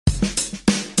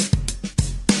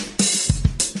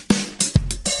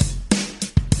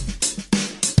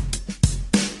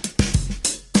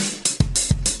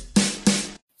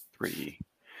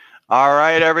All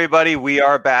right, everybody, we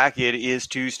are back. It is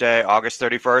Tuesday, August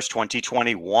 31st,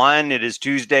 2021. It is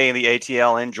Tuesday in the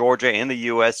ATL in Georgia, in the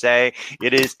USA.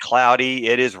 It is cloudy,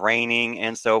 it is raining,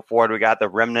 and so forth. We got the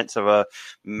remnants of a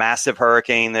massive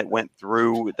hurricane that went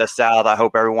through the South. I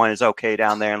hope everyone is okay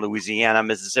down there in Louisiana,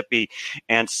 Mississippi,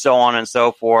 and so on and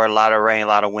so forth. A lot of rain, a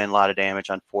lot of wind, a lot of damage,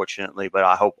 unfortunately, but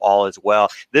I hope all is well.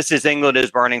 This is England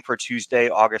is Burning for Tuesday,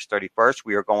 August 31st.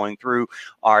 We are going through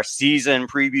our season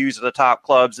previews of the top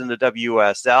clubs in the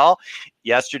WSL.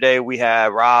 Yesterday, we had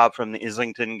Rob from the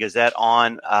Islington Gazette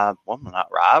on. Well, not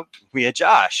Rob. We had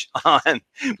Josh on.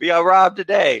 We got Rob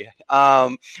today.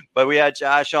 But we had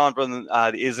Josh on from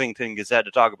the Islington Gazette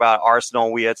to talk about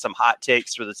Arsenal. We had some hot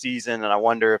takes for the season, and I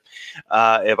wonder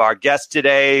if our guest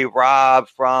today, Rob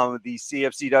from the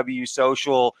CFCW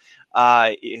Social,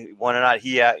 whether or not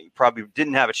he probably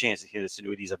didn't have a chance to hear this.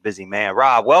 He's a busy man.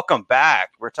 Rob, welcome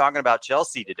back. We're talking about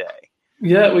Chelsea today.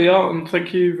 Yeah, we are, and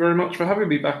thank you very much for having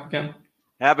me back again.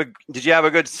 Did you have a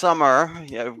good summer?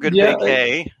 Yeah, good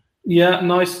vacay. Yeah,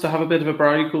 nice to have a bit of a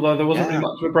break, although there wasn't really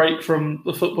much of a break from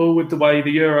the football with the way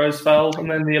the Euros fell and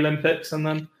then the Olympics and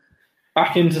then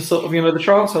back into sort of, the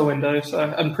transfer window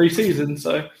and pre-season.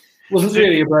 So it wasn't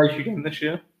really a break again this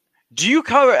year. Do you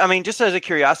cover, just as a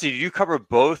curiosity, do you cover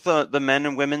both the men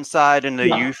and women's side and the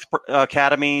youth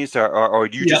academies, or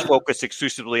do you just focus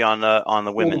exclusively on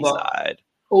the women's side?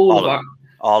 All of that.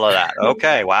 All of that.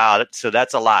 Okay. Wow. So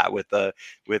that's a lot with the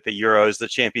Euros, the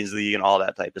Champions League, and all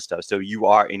that type of stuff. So you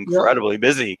are incredibly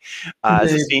busy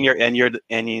as a senior, and you're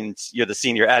the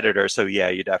senior editor. So yeah,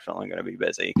 you're definitely going to be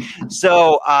busy.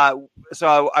 So I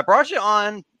brought you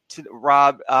on to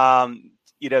Rob,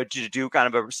 to do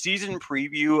kind of a season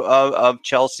preview of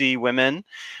Chelsea women,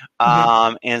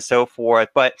 and so forth.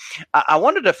 But I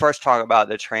wanted to first talk about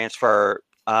the transfer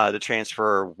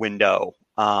window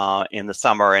in the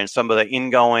summer and some of the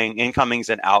incomings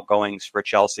and outgoings for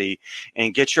Chelsea,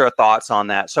 and get your thoughts on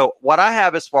that. So what I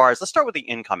have as far as, let's start with the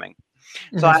incoming.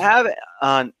 So I have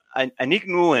Aniek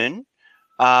Nguyen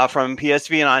from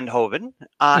PSV Eindhoven,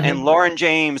 and Lauren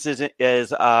James is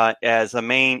as the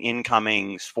main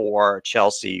incomings for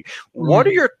Chelsea. What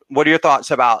are your thoughts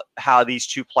about how these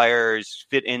two players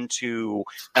fit into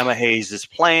Emma Hayes'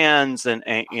 plans and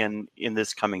in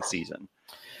this coming season?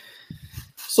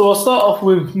 So I'll start off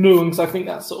with Nguyen, because I think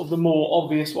that's sort of the more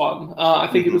obvious one. I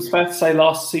think it was fair to say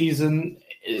last season,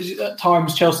 at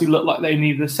times Chelsea looked like they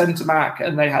needed a centre-back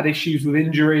and they had issues with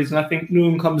injuries. And I think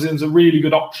Nguyen comes in as a really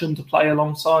good option to play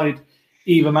alongside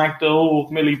Eva Magdal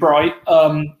or Millie Bright.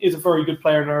 Is a very good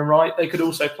player in her own right. They could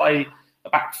also play a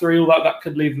back three, although that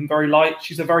could leave them very light.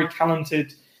 She's a very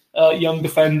talented young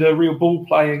defender, real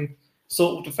ball-playing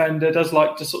sort of defender, does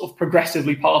like to sort of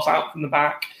progressively pass out from the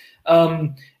back.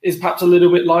 Is perhaps a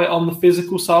little bit light on the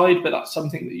physical side, but that's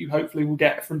something that you hopefully will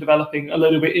get from developing a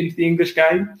little bit into the English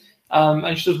game.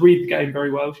 And she does read the game very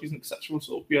well. She's an exceptional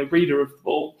sort of reader of the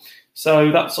ball.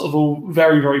 So that's sort of all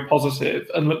very, very positive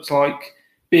and looks like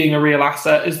being a real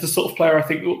asset. Is the sort of player I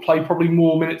think that will play probably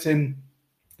more minutes in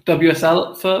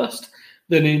WSL at first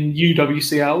than in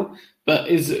UWCL, but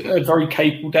is a very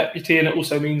capable deputy. And it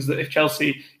also means that if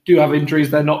Chelsea do have injuries,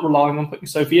 they're not relying on putting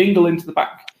Sophie Ingle into the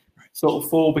back sort of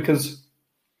four, because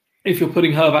if you're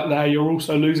putting her back there, you're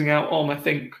also losing out on, I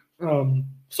think, that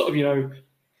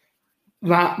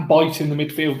bite in the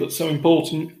midfield that's so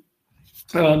important.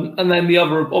 And then the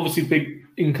other, obviously, big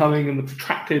incoming and the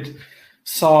protracted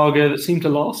saga that seemed to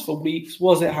last for weeks.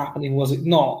 Was it happening? Was it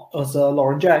not? Was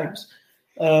Lauren James.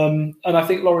 And I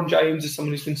think Lauren James is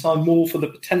someone who's been signed more for the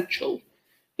potential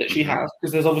that she has,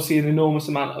 because there's obviously an enormous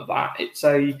amount of that.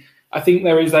 I think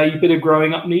there is a bit of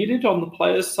growing up needed on the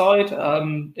players' side.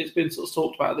 It's been sort of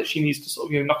talked about that she needs to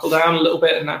sort of knuckle down a little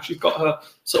bit, and now she's got her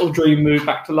sort of dream move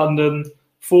back to London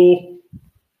for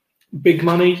big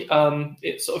money.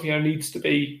 It sort of needs to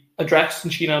be addressed,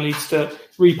 and she now needs to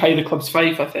repay the club's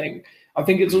faith. I think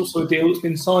it's also a deal that's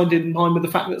been signed in line with the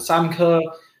fact that Sam Kerr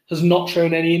has not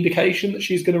shown any indication that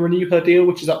she's going to renew her deal,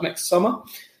 which is up next summer.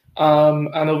 And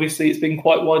obviously it's been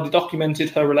quite widely documented,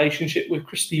 her relationship with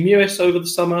Christy Mewis over the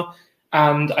summer.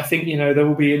 And I think, there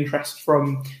will be interest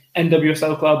from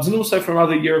NWSL clubs and also from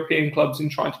other European clubs in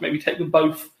trying to maybe take them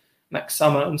both next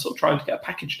summer and sort of trying to get a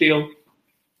package deal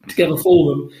together for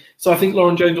them. So I think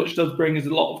Lauren Jones, what she does bring is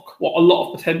a lot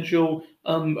of potential,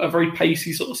 a very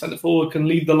pacey sort of centre forward, can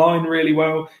lead the line really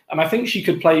well. And I think she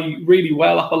could play really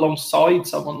well up alongside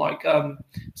someone like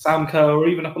Sam Kerr, or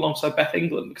even up alongside Beth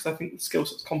England, because I think the skill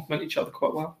sets complement each other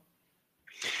quite well.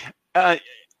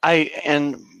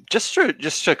 Just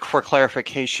for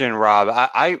clarification, Rob,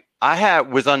 I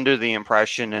was under the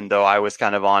impression, and though I was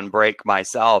kind of on break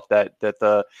myself, that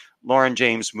the Lauren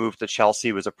James' move to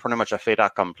Chelsea was pretty much a fait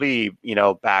accompli,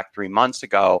 back 3 months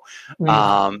ago.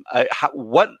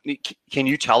 What can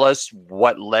you tell us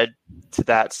what led to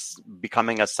that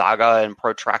becoming a saga and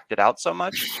protracted out so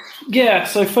much? Yeah,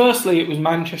 so firstly, it was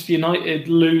Manchester United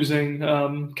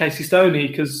losing Casey Stoney,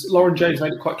 because Lauren James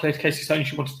made it quite clear to Casey Stoney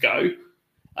she wanted to go,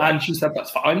 and she said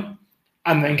that's fine.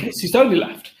 And then Casey Stoney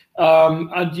left.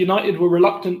 And United were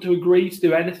reluctant to agree to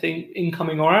do anything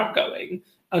incoming or outgoing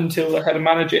until they had a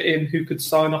manager in who could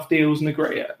sign off deals and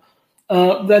agree it.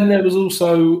 Then there was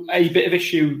also a bit of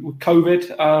issue with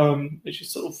COVID, which is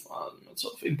sort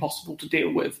of impossible to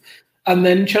deal with. And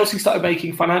then Chelsea started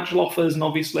making financial offers, and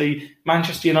obviously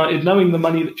Manchester United, knowing the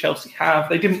money that Chelsea have,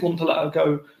 they didn't want to let her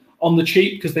go on the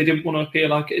cheap because they didn't want to appear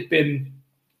like it had been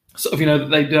sort of,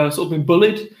 that they'd sort of been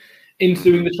bullied into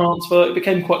doing the transfer. It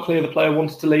became quite clear the player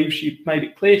wanted to leave. She made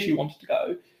it clear she wanted to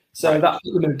go. So that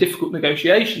put them in a difficult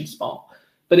negotiation spot.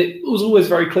 But it was always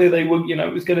very clear they were,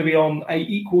 it was going to be on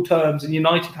equal terms, and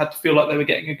United had to feel like they were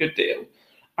getting a good deal.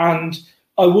 And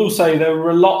I will say there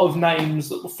were a lot of names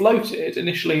that were floated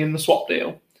initially in the swap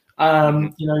deal.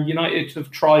 United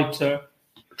have tried to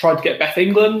get Beth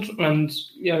England, and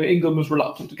England was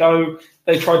reluctant to go.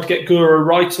 They tried to get Guro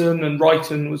Reiten, and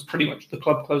Reiten was pretty much the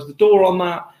club closed the door on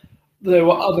that. There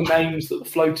were other names that were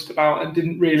floated about and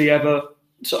didn't really ever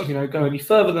sort of go any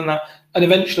further than that. And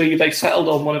eventually they settled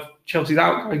on one of Chelsea's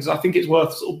outgoings. I think it's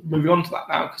worth sort of moving on to that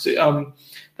now, because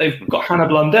they've got Hannah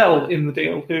Blundell in the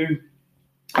deal, who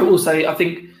I will say, I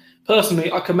think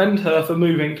personally, I commend her for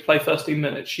moving to play first team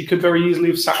minutes. She could very easily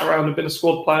have sat around and been a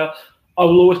squad player. I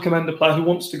will always commend a player who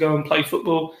wants to go and play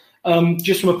football.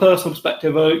 Just from a personal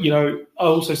perspective, I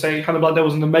also say Hannah Blundell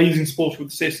was an amazing supporter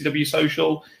with the CSCW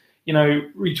Social.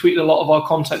 Retweeted a lot of our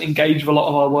content, engaged with a lot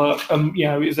of our work.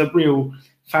 Is a real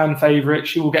fan favourite.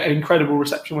 She will get an incredible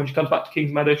reception when she comes back to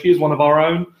Kingsmeadow. She is one of our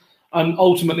own. And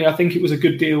ultimately, I think it was a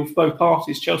good deal for both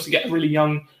parties. Chelsea get a really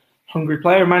young, hungry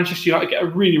player, and Manchester United get a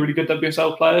really, really good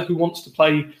WSL player who wants to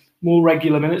play more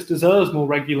regular minutes, deserves more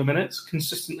regular minutes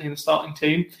consistently in the starting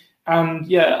team. And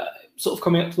sort of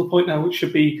coming up to the point now, which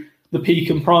should be the peak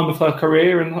and prime of her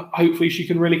career, and hopefully she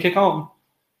can really kick on.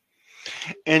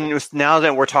 And now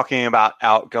that we're talking about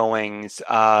outgoings,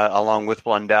 along with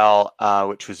Blundell,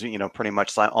 which was pretty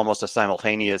much almost a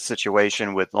simultaneous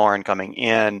situation with Lauren coming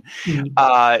in,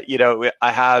 I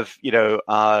have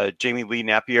Jamie Lee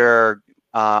Napier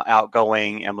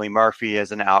outgoing, Emily Murphy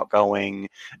as an outgoing,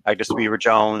 Agnes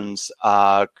Weaver-Jones,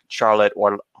 Charlotte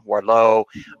Wardlow,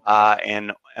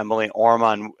 and Emily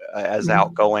Orman as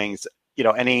outgoings.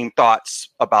 Any thoughts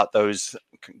about those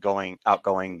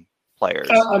outgoing players?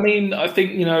 I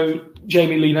think,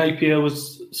 Jamie Lee Napier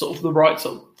was sort of the right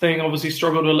sort of thing. Obviously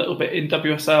struggled a little bit in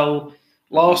WSL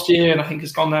last year, and I think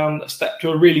has gone down a step to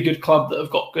a really good club that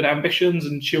have got good ambitions,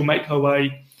 and she'll make her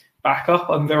way back up,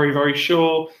 I'm very, very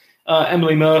sure.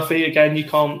 Emily Murphy, again, you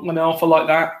can't, when an offer like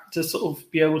that to sort of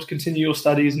be able to continue your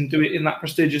studies and do it in that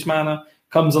prestigious manner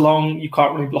comes along, you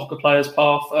can't really block a player's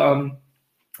path.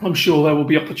 I'm sure there will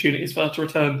be opportunities for her to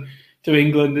return to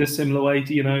England in a similar way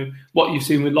to, what you've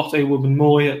seen with Lotte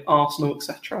Woodman-Moy at Arsenal,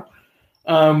 etc.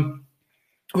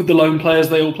 With the loan players,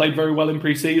 they all played very well in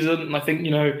pre-season. And I think,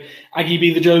 Aggie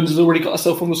Beever-Jones has already got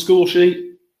herself on the score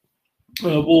sheet.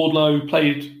 Wardlow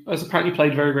has apparently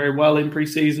played very, very well in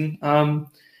pre-season. And,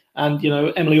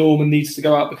 Emily Orman needs to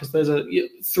go out because there's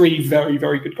 3 very,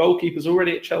 very good goalkeepers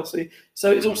already at Chelsea.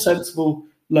 So it's all sensible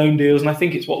loan deals. And I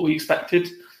think it's what we expected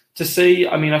to see.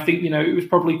 I mean, I think, it was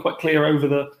probably quite clear over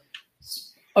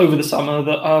the summer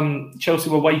that Chelsea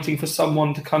were waiting for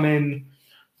someone to come in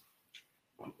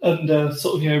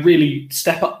and really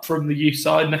step up from the youth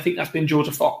side. And I think that's been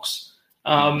Georgia Fox.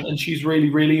 And she's really,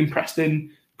 really impressed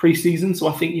in pre-season. So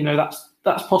I think,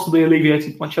 that's possibly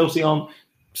alleviated why Chelsea aren't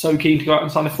so keen to go out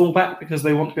and sign a fullback, because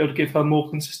they want to be able to give her more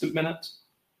consistent minutes.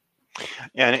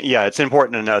 And it's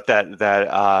important to note that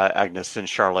Agnes and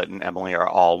Charlotte and Emily are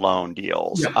all loan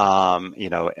deals,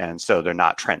 and so they're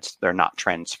not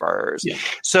transfers. Yeah.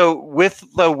 So with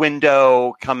the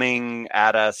window coming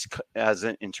at us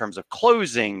in terms of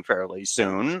closing fairly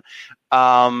soon,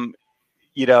 do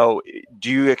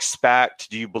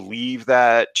you believe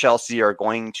that Chelsea are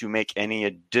going to make any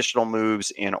additional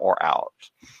moves in or out?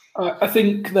 I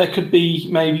think there could be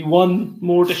maybe one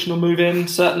more additional move in.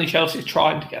 Certainly Chelsea is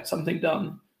trying to get something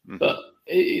done, but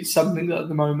it's something that at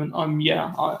the moment I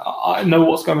know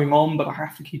what's going on, but I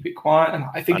have to keep it quiet. And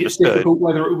I think Understood. It's difficult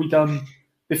whether it will be done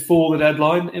before the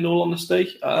deadline, in all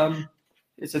honesty.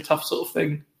 It's a tough sort of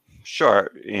thing. Sure,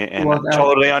 and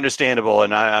totally understandable.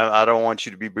 And I don't want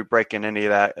you to be breaking any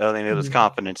of those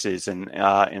confidences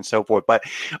and so forth. But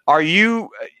are you,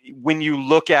 when you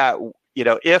look at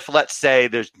if let's say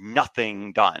there's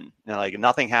nothing done, like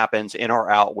nothing happens in or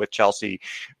out with Chelsea,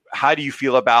 how do you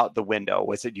feel about the window?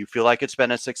 Do you feel like it's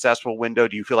been a successful window?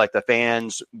 Do you feel like the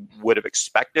fans would have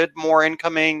expected more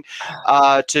incoming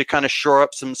to kind of shore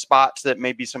up some spots that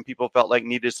maybe some people felt like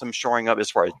needed some shoring up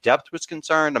as far as depth was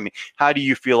concerned? I mean, how do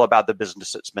you feel about the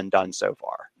business that's been done so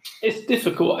far? It's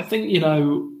difficult. I think,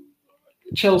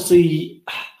 Chelsea,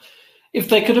 if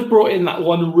they could have brought in that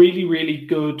one really, really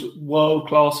good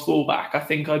world-class fullback, I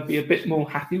think I'd be a bit more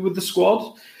happy with the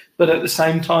squad. But at the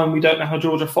same time, we don't know how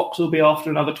Georgia Fox will be after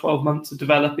another 12 months of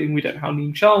developing. We don't know how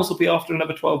Niamh Charles will be after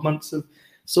another 12 months of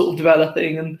sort of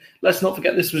developing. And let's not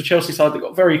forget, this was a Chelsea side that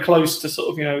got very close to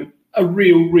sort of, a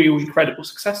real incredible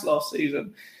success last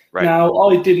season. Right. Now,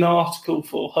 I did an article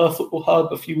for Her Football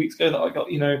Hub a few weeks ago that I got,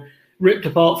 ripped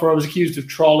apart for. I was accused of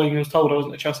trolling and was told I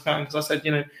wasn't a Chelsea fan because I said,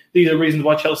 these are reasons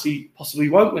why Chelsea possibly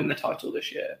won't win the title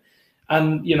this year.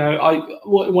 And,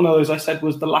 one of those I said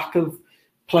was the lack of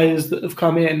players that have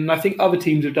come in. And I think other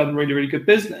teams have done really, really good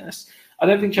business. I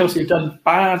don't think Chelsea have done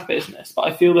bad business, but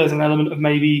I feel there's an element of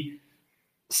maybe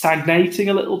stagnating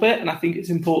a little bit. And I think it's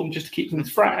important just to keep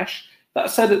things fresh.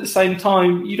 That said, at the same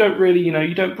time, you don't really,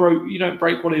 you don't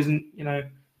break what isn't,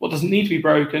 what doesn't need to be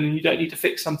broken, and you don't need to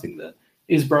fix something that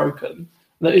isn't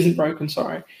broken.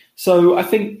 Sorry. So I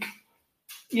think,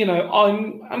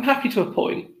 I'm happy to a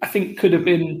point. I think could have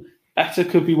been better,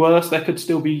 could be worse. There could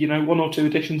still be, one or two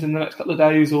additions in the next couple of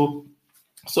days, or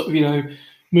sort of,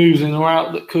 moves in or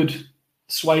out that could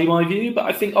sway my view. But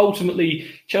I think ultimately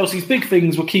Chelsea's big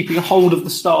things were keeping a hold of the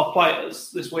star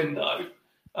players this window.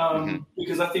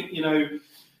 Because I think,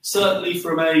 certainly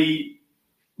from a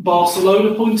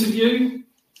Barcelona point of view,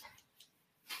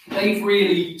 they've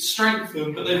really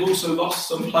strengthened, but they've also lost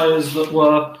some players that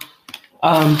were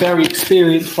very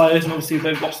experienced players, and obviously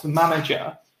they've lost the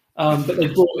manager. But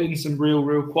they've brought in some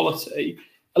real quality.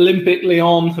 Olympique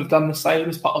Lyon have done the same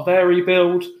as part of their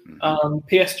rebuild.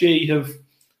 PSG have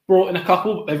brought in a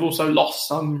couple, but they've also lost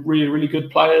some really, really good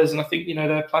players. And I think,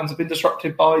 their plans have been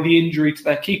disrupted by the injury to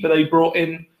their keeper they brought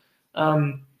in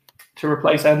to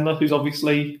replace Endler, who's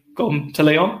obviously gone to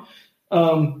Lyon.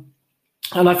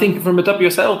 And I think from a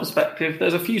WSL perspective,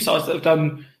 there's a few sides that have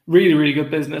done really, really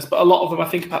good business, but a lot of them, I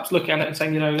think, perhaps looking at it and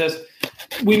saying,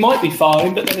 we might be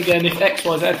fine, but then again, if X,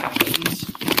 Y, Z happens,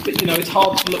 but, it's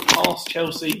hard to look past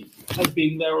Chelsea as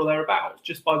being there or thereabouts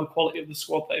just by the quality of the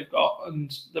squad they've got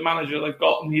and the manager they've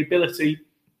got and the ability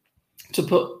to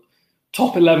put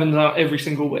top 11s out every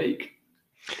single week.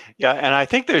 Yeah, and I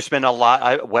think there's been a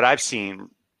lot, what I've seen,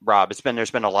 Rob,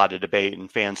 there's been a lot of debate in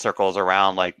fan circles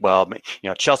around like, well,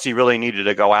 Chelsea really needed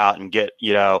to go out and get,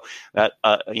 a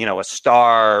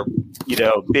star,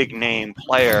 big name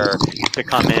player to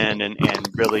come in and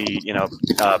really,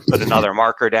 put another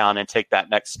marker down and take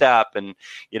that next step. And,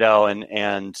 they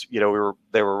were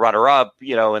runner up,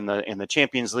 in the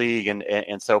Champions League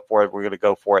and so forth. We're going to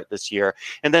go for it this year.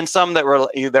 And then some that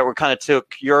were kind of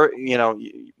took your,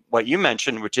 what you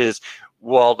mentioned, which is,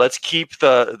 well, let's keep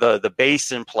the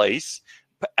base in place,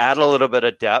 add a little bit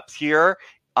of depth here,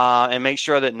 and make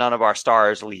sure that none of our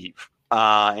stars leave,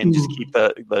 and just keep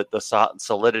the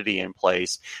solidity in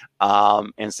place,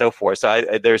 and so forth.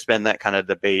 So there's been that kind of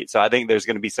debate. So I think there's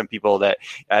going to be some people that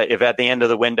if at the end of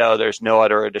the window there's no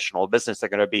other additional business, they're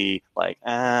going to be like,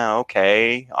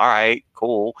 okay, all right,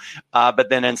 cool.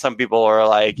 But then some people are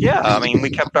like, yeah, I mean,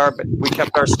 we kept our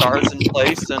stars in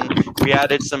place and we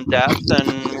added some depth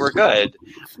and we're good.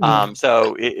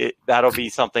 So that'll be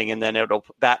something, and then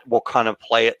that will kind of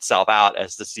play itself out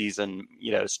as the season,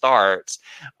 starts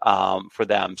for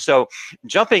them. So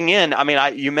jumping in, I mean,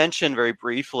 you mentioned very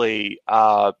briefly,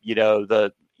 and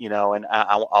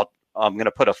I'm going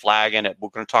to put a flag in it. We're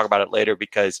going to talk about it later,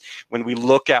 because when we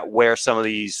look at where some of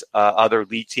these other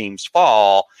league teams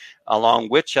fall, along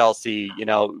with Chelsea,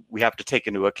 we have to take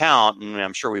into account, and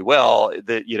I'm sure we will,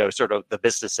 sort of the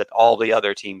business that all the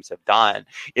other teams have done.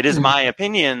 It is my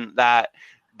opinion that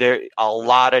a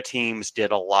lot of teams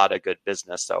did a lot of good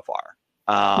business so far.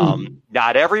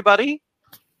 Not everybody.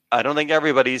 I don't think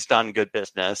everybody's done good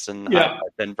business, and I've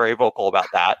been very vocal about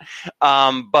that.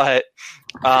 But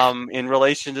in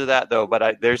relation to that, though,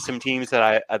 there's some teams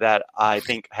that I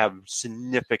think have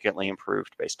significantly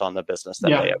improved based on the business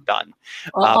that they have done.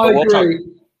 I agree.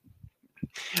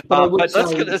 But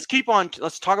let's keep on.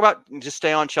 Let's talk about, just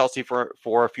stay on Chelsea for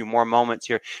a few more moments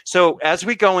here. So as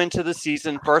we go into the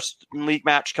season, first league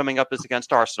match coming up is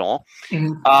against Arsenal.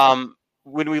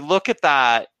 When we look at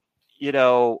that,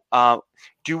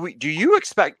 do you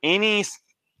expect any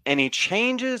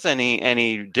changes,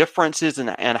 any differences in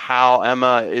how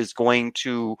Emma is going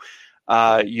to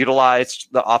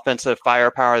utilized the offensive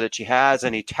firepower that she has?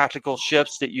 Any tactical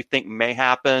shifts that you think may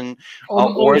happen?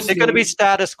 Or is it going to be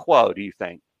status quo, do you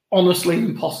think? Honestly,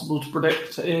 impossible to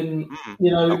predict. Okay.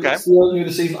 It's the opening of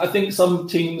the season. I think some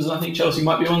teams, and I think Chelsea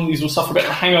might be one of these, will suffer a bit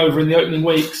of a hangover in the opening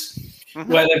weeks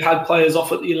where they've had players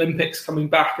off at the Olympics coming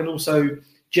back and also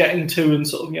jetting to and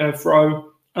sort of,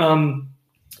 fro.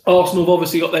 Arsenal have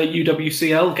obviously got their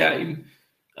UWCL game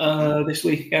this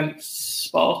week against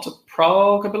Sparta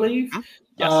Prague, I believe.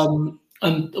 Yes.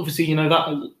 And obviously,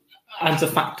 that adds a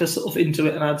factor sort of into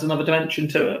it and adds another dimension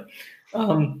to it.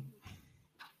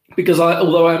 Because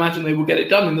although I imagine they will get it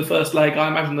done in the first leg, I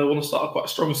imagine they'll want to start quite a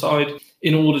strong side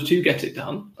in order to get it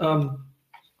done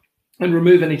and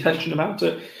remove any tension about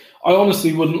it. I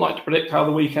honestly wouldn't like to predict how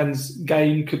the weekend's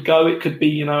game could go. It could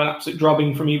be, an absolute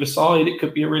drubbing from either side. It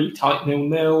could be a really tight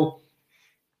 0-0.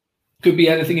 Could be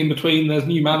anything in between. There's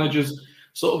new managers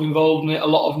sort of involved in it, a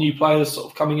lot of new players sort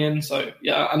of coming in. So,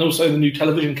 yeah, and also the new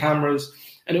television cameras.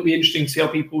 And it'll be interesting to see how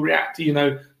people react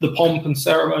to, the pomp and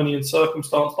ceremony and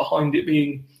circumstance behind it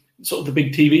being sort of the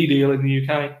big TV deal in the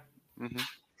UK.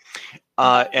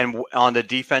 And on the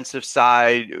defensive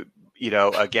side,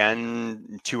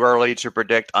 again, too early to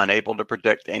predict, unable to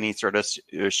predict any sort of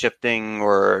shifting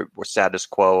or status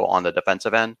quo on the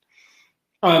defensive end?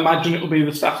 I imagine it will be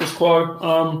the status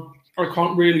quo. I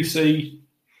can't really see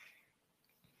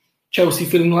Chelsea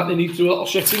feeling like they need to do a lot of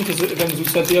shifting because, again, as we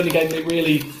said, the only game they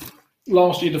really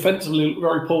last year defensively looked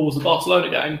very poor was the Barcelona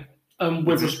game.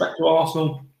 With respect to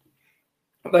Arsenal,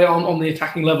 they aren't on the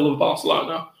attacking level of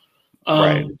Barcelona.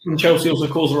 Right. And Chelsea also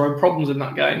caused their own problems in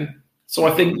that game. So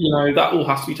I think, that all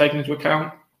has to be taken into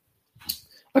account.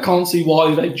 I can't see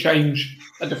why they'd change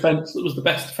a defence that was the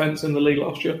best defence in the league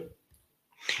last year.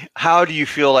 How do you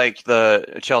feel like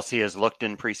the Chelsea has looked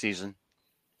in preseason?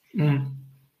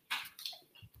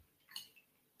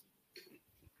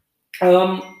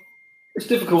 It's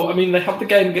difficult. I mean, they had the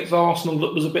game against Arsenal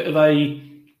that was a bit of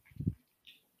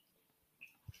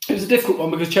it was a difficult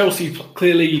one because Chelsea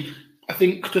clearly, I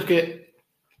think, took it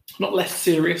not less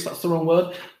serious, that's the wrong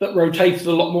word, but rotated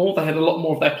a lot more. They had a lot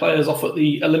more of their players off at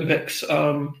the Olympics.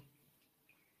 And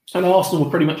Arsenal were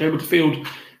pretty much able to field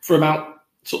for about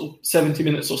sort of 70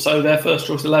 minutes or so their first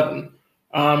choice 11,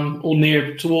 or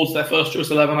near towards their first choice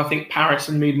 11. I think Paris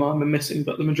and Miedma were missing,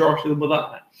 but the majority of them were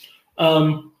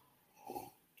there.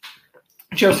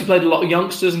 Chelsea played a lot of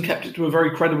youngsters and kept it to a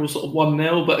very credible sort of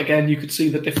 1-0. But again, you could see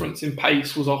the difference in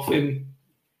pace was off in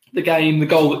the game. The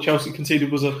goal that Chelsea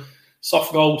conceded was a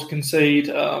soft goal to concede.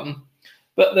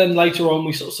 But then later on,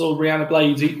 we sort of saw Rihanna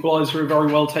Blades equalise for a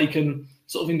very well taken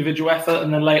sort of individual effort.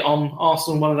 And then late on,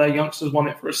 Arsenal, one of their youngsters, won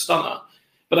it for a stunner.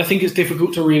 But I think it's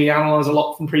difficult to really analyse a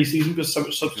lot from pre-season because so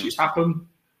much substitutes happen.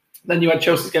 Then you had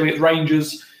Chelsea's game against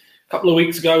Rangers a couple of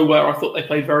weeks ago where I thought they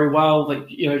played very well.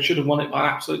 They should have won it by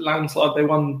an absolute landslide. They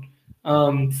won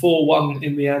 4-1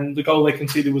 in the end. The goal they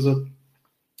conceded was a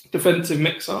defensive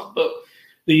mix-up, but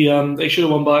they should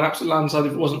have won by an absolute landslide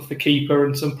if it wasn't for the keeper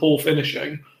and some poor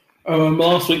finishing.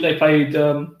 Last week they played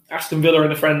Aston Villa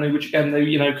in a friendly, which again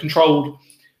they controlled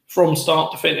from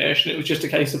start to finish, and it was just a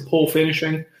case of poor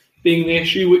finishing being the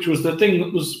issue, which was the thing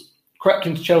that was crept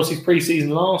into Chelsea's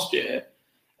pre-season last year.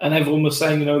 And everyone was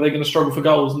saying, they're going to struggle for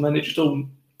goals, and then it just all,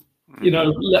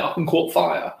 lit up and caught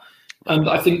fire. And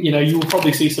I think, you will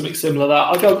probably see something similar to that.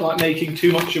 I don't like making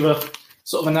too much of a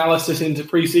sort of analysis into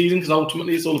pre-season because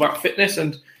ultimately it's all about fitness.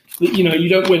 And, you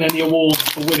don't win any awards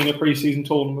for winning a pre-season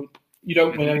tournament. You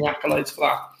don't win any accolades for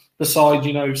that, besides,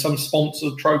 some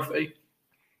sponsored trophy.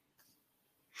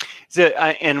 So,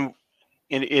 and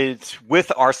it's with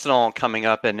Arsenal coming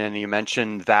up, and then you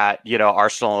mentioned that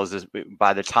Arsenal is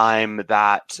by the time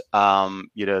that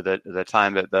the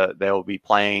time that they'll be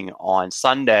playing on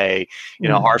Sunday,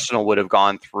 Arsenal would have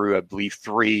gone through, I believe,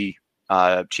 3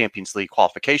 Champions League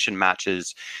qualification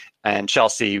matches, and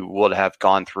Chelsea would have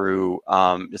gone through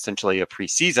essentially a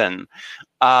preseason.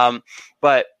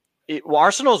 But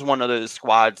Arsenal is one of those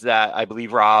squads that I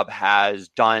believe Rob has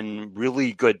done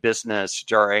really good business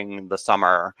during the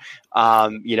summer.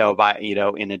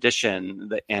 In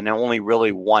addition, and only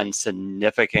really one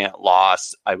significant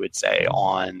loss, I would say,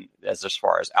 as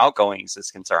far as outgoings is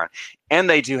concerned. And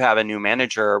they do have a new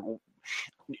manager.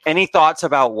 Any thoughts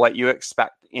about what you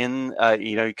expect in?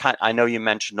 I know you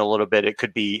mentioned a little bit. It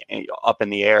could be up in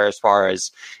the air as far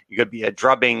as it could be a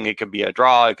drubbing, it could be a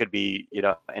draw, it could be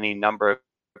any number of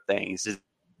things.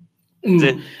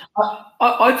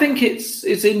 I think it's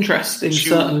interesting.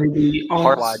 Certainly, the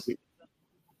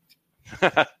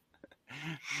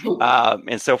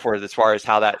and so forth as far as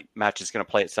how that match is going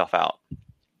to play itself out.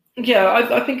 Yeah,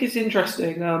 I think it's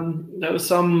interesting. There was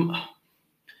some.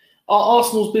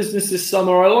 Arsenal's business this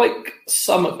summer, I like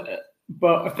some of it,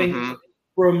 but I think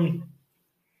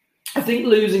I think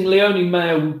losing Leonie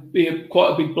Mayer would be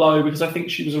quite a big blow because I think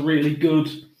she was a really good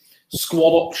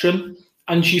squad option,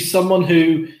 and she's someone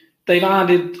who they've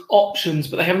added options,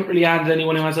 but they haven't really added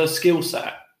anyone who has her skill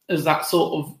set as that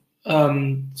sort of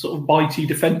bitey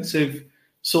defensive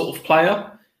sort of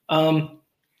player.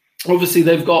 Obviously,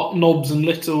 they've got Nobbs and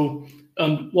Little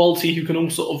and Walty who can all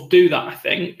sort of do that, I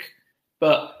think,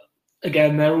 but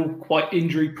again, they're all quite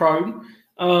injury prone,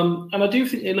 and I do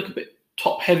think they look a bit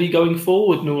top heavy going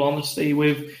forward, in all honesty,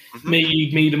 with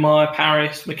Mead, Miedemeier,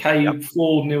 Paris, McCabe,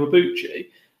 Ford, and Iwabuchi.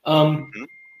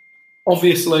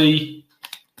 Obviously,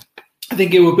 I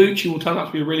think Iwabuchi will turn out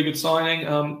to be a really good signing.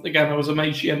 Again, I was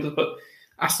amazed she ended up at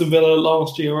Aston Villa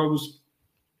last year. I was,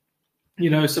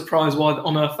 surprised why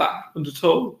on earth that happened at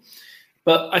all.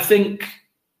 But I think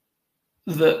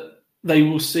that they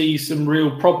will see some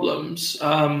real problems,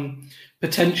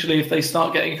 potentially if they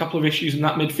start getting a couple of issues in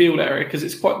that midfield area, because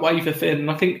it's quite wafer thin. And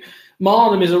I think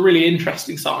Marnham is a really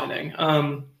interesting signing.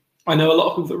 I know a lot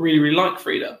of people that really, really like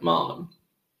Frida Marnham.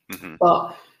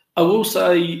 But I will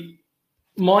say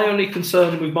my only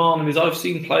concern with Marnham is I've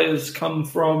seen players come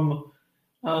from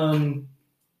Danish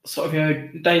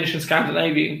and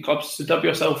Scandinavian clubs to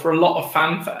WSL for a lot of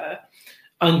fanfare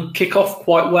and kick off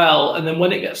quite well. And then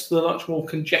when it gets to the much more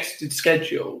congested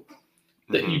schedule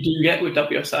that you do get with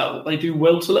WSL, they do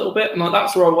wilt a little bit. And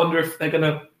that's where I wonder if they're going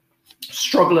to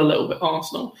struggle a little bit,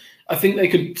 Arsenal. I think they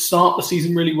could start the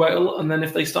season really well. And then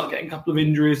if they start getting a couple of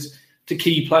injuries to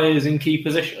key players in key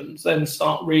positions, then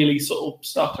start really sort of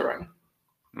stuttering.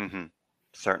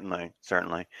 Certainly.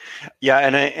 Yeah.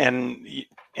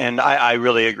 And I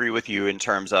really agree with you in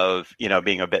terms of,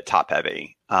 being a bit top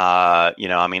heavy.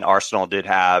 Arsenal did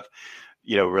have,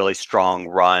 really strong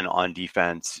run on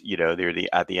defense, they're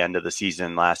at the end of the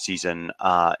season, last season,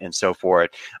 and so forth.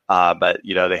 But,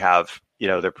 they have,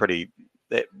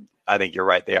 I think you're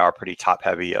right. They are pretty top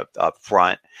heavy up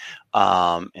front,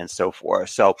 and so forth.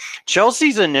 So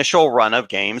Chelsea's initial run of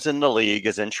games in the league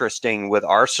is interesting with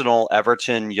Arsenal,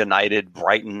 Everton, United,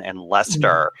 Brighton, and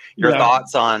Leicester. Your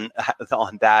thoughts on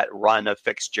that run of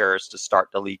fixtures to start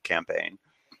the league campaign?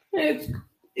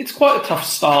 It's quite a tough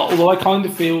start, although I kind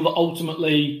of feel that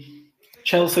ultimately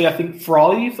Chelsea, I think,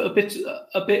 thrive a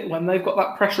bit when they've got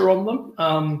that pressure on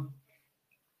them.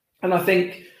 And I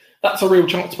think that's a real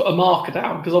chance to put a marker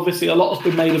down, because obviously a lot has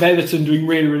been made of Everton doing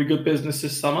really, really good business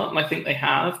this summer, and I think they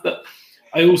have. But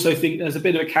I also think there's a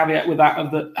bit of a caveat with that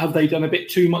of that, have they done a bit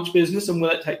too much business, and will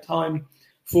it take time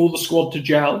for the squad to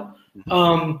gel?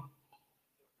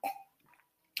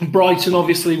 Brighton,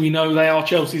 obviously, we know they are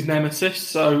Chelsea's nemesis,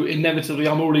 so inevitably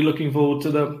I'm already looking forward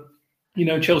to the,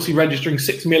 Chelsea registering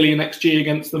 6 million XG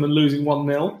against them and losing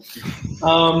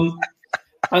 1-0.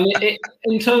 And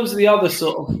in terms of the other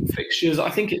sort of fixtures, I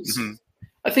think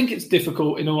it's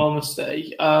difficult, in all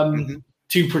honesty,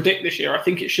 to predict this year. I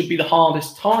think it should be the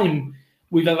hardest time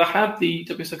we've ever had the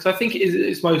WSL, because I think it is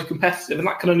its most competitive, and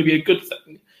that can only be a good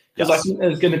thing. Because I think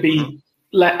there's going to be,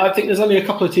 I think there's only a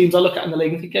couple of teams I look at in the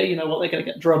league and think, yeah, you know what, they're going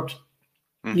to get drubbed,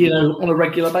 on a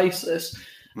regular basis.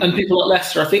 And people at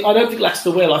Leicester, I don't think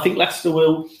Leicester will. I think Leicester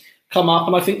will come up,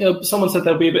 and I think someone said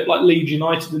they'll be a bit like Leeds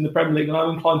United in the Premier League, and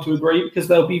I'm inclined to agree, because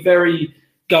they'll be very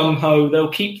gung-ho.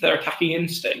 They'll keep their attacking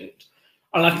instinct,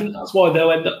 and I think that's why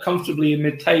they'll end up comfortably in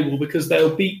mid-table, because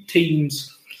they'll beat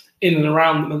teams in and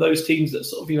around them, and those teams that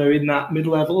sort of, in that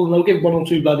mid-level, and they'll give one or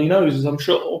two bloody noses, I'm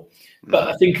sure. But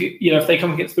I think, if they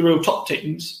come against the real top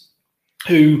teams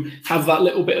who have that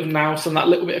little bit of nous and that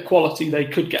little bit of quality, they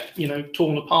could get,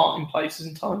 torn apart in places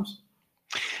and times.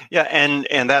 Yeah,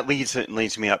 and that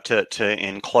leads me up to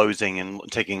in closing and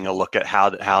taking a look at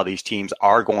how these teams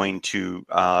are going to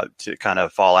kind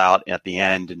of fall out at the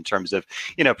end in terms of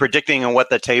predicting and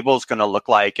what the table is going to look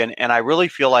like, and I really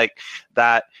feel like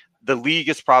that the league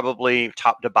is probably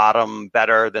top to bottom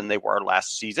better than they were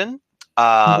last season.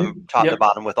 Top to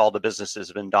bottom, with all the businesses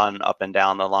have been done up and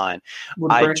down the line.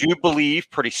 I do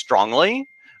believe pretty strongly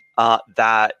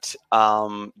that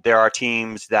there are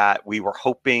teams that we were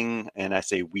hoping, and I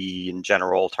say we in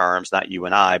general terms, not you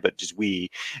and I, but just we,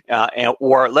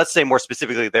 or let's say more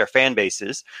specifically their fan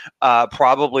bases,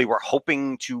 probably were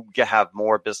hoping to have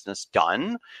more business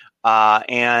done.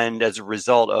 And as a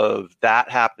result of that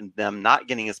happened, them not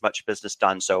getting as much business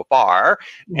done so far,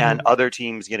 and other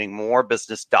teams getting more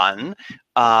business done,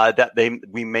 that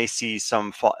we may see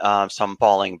some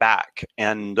falling back.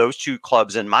 And those two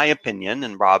clubs, in my opinion,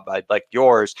 and Rob, I'd like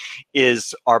yours,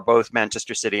 are both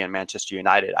Manchester City and Manchester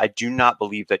United. I do not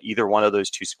believe that either one of those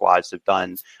two squads have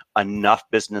done enough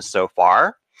business so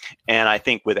far And I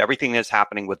think with everything that's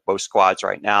happening with both squads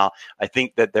right now, I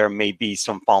think that there may be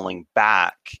some falling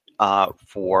back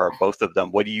for both of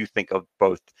them. What do you think of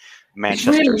both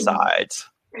Manchester sides?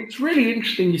 It's really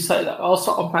interesting you say that. I'll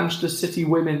start on Manchester City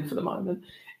women for the moment.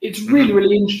 It's really,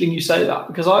 really interesting you say that,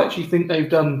 because I actually think they've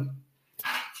done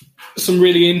some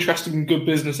really interesting and good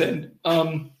business in.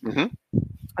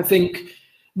 I think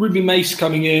Ruby Mace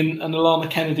coming in and Alana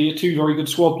Kennedy are two very good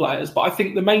squad players. But I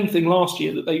think the main thing last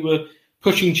year that they were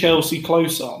pushing Chelsea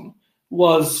close on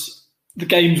was the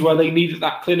games where they needed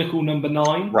that clinical number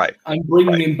 9. Right. And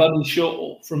bringing in Bunny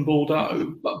Shaw from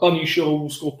Bordeaux. But Bunny Shaw will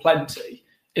score plenty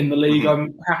in the league.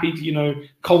 I'm happy to,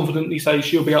 confidently say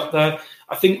she'll be up there.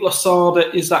 I think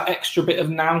Lasada is that extra bit of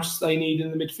nous they need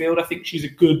in the midfield. I think she's a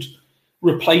good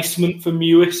replacement for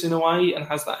Mewis in a way, and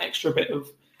has that extra bit of,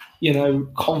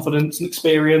 confidence and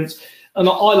experience. And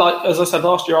I like, as I said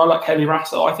last year, I like Kelly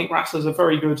Rassa. I think Rassa's a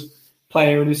very good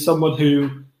player and is someone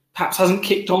who perhaps hasn't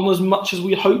kicked on as much as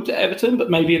we hoped at Everton, but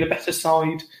maybe in a better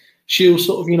side, she'll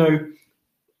sort of,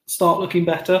 start looking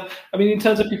better. I mean, in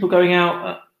terms of people going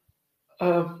out,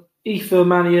 Aoife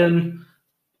Mannion,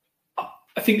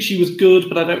 I think she was good,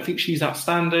 but I don't think she's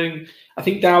outstanding. I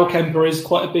think Dow Kemper is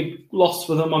quite a big loss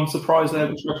for them. I'm surprised they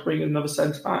haven't tried to bring in another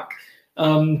centre-back.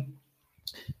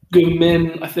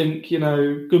 Gunmin, I think,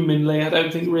 Gunmin Lee, I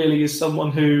don't think really is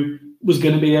someone who was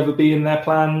going to ever be in their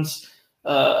plans.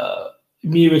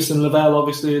 Mewis and Lavelle,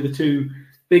 obviously, are the two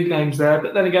big names there.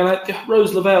 But then again,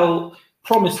 Rose Lavelle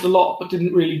promised a lot, but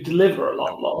didn't really deliver a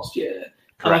lot last year.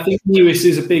 And I think Mewis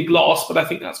is a big loss, but I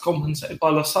think that's compensated by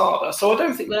Lasada. So I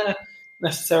don't think they're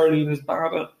necessarily in as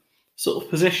bad a sort of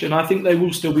position. I think they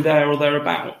will still be there or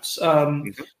thereabouts.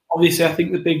 Obviously, I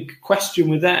think the big question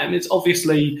with them is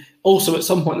obviously also at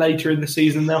some point later in the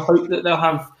season they'll hope that they'll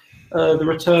have the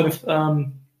return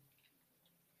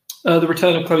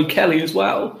of Chloe Kelly as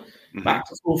well, back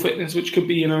to full fitness, which could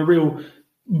be a real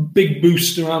big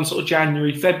boost around sort of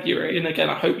January, February. And again,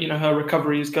 I hope her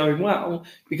recovery is going well,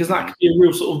 because that could be a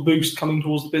real sort of boost coming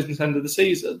towards the business end of the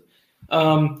season.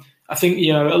 I think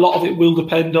a lot of it will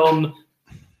depend on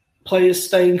players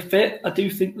staying fit. I do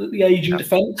think that the aging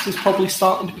defence is probably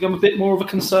starting to become a bit more of a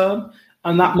concern,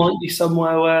 and that might be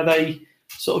somewhere where they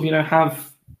sort of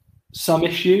have some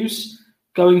issues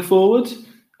going forward.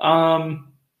 But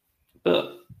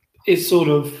it's sort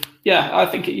of I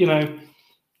think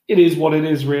it is what it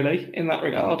is really in that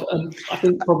regard, and I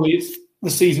think probably it's the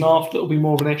season after it'll be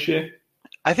more of an issue.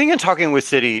 I think in talking with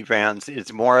City fans,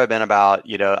 it's more been about,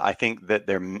 I think that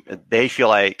they feel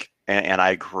like, and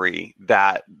I agree,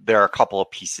 that there are a couple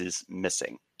of pieces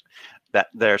missing, that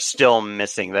they're still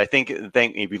missing. I think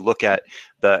if you look at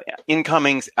the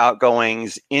incomings,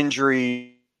 outgoings,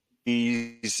 injuries,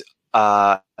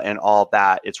 and all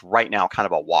that, it's right now kind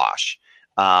of a wash.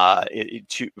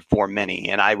 For many,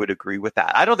 and I would agree with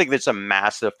that. I don't think there's a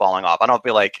massive falling off. I don't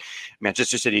feel like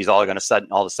Manchester City is all of a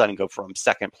sudden go from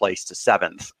second place to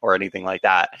seventh or anything like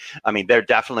that. I mean, they're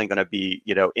definitely going to be,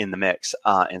 in the mix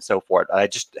and so forth.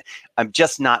 I'm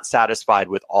just not satisfied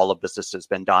with all of this that's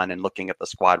been done. And looking at the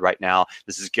squad right now,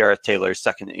 this is Gareth Taylor's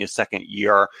second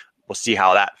year. We'll see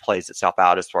how that plays itself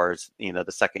out as far as the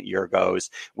second year goes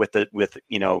with the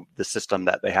system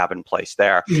that they have in place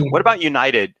there. What about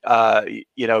United?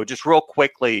 Just real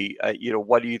quickly,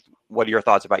 what are your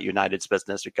thoughts about United's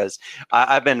business? Because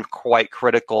I've been quite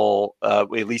critical, at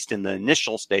least in the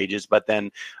initial stages, but then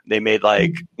they made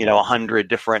 100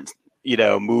 different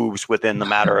moves within the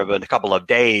matter of a couple of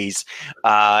days,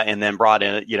 and then brought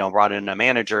in a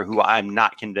manager who I'm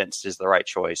not convinced is the right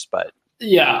choice, but.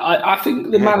 Yeah, I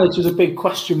think the manager's a big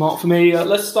question mark for me.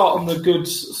 Let's start on the good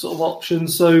sort of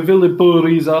options. So Vilde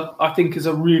Buriza, I think, is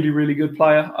a really, really good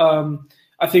player.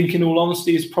 I think, in all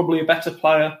honesty, is probably a better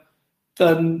player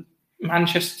than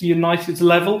Manchester United's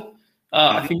level.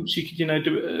 I think she could,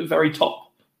 do it at a very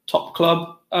top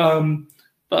club.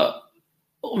 But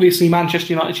obviously,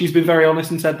 Manchester United, she's been very honest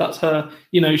and said that's her.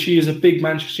 She is a big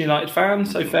Manchester United fan,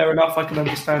 so fair enough. I can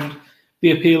understand the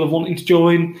appeal of wanting to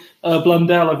join.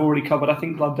 Blundell, I've already covered. I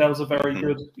think Blundell's a very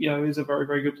good, is a very,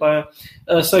 very good player.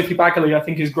 Sophie Baggerly, I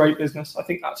think, is great business. I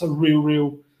think that's a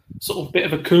real sort of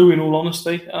bit of a coup, in all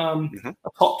honesty. A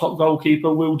top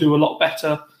goalkeeper will do a lot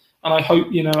better. And I hope,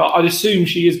 I'd assume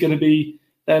she is going to be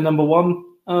their number one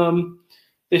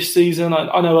this season.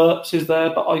 I know Earps is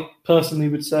there, but I personally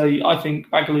would say I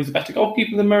think Baggerly's a better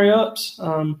goalkeeper than Mary Earps,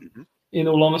 in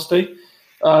all honesty.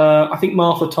 I think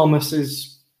Martha Thomas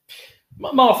is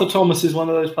one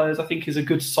of those players I think is a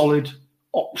good, solid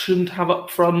option to have up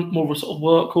front, more of a sort of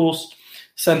workhorse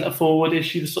centre forward. Is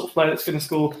she the sort of player that's going to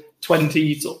score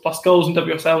 20 sort of plus goals in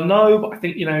WSL? No, but I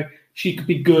think, she could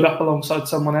be good up alongside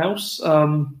someone else.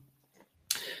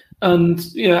 And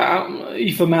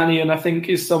Aoife Mannion, I think,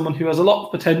 is someone who has a lot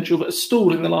of potential, but has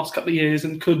stalled in the last couple of years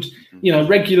and could,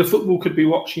 regular football could be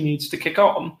what she needs to kick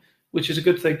on, which is a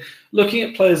good thing. Looking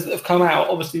at players that have come out,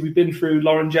 obviously we've been through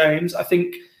Lauren James. I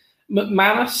think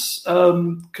McManus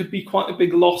could be quite a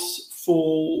big loss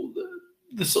for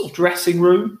the sort of dressing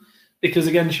room, because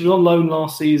again, she was on loan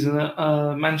last season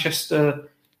at Manchester.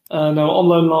 On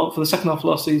loan for the second half of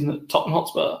last season at Tottenham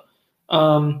Hotspur.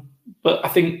 But I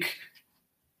think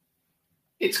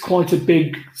it's quite a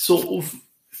big sort of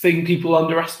thing. People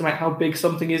underestimate how big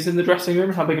something is in the dressing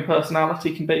room, how big a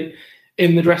personality can be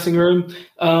in the dressing room.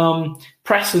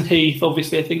 Press and Heath,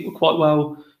 obviously, I think were quite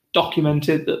well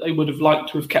documented that they would have liked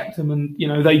to have kept them, and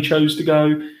they chose to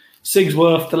go.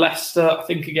 Sigsworth to Leicester, I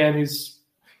think again is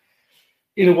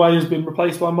in a way has been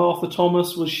replaced by Martha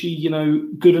Thomas. Was she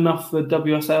good enough for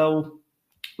WSL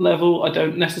level? I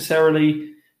don't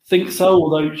necessarily think so,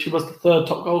 although she was the third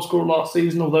top goal scorer last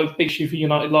season, although the big issue for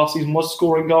United last season was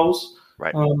scoring goals.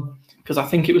 Right. Because I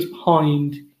think it was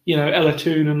behind, Ella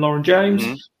Toone and Lauren James.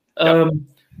 Mm-hmm.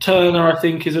 Turner, I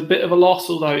think, is a bit of a loss,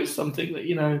 although it's something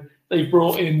that, they've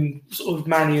brought in sort of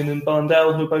Mannion and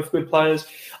Barndell, who are both good players.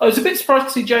 I was a bit surprised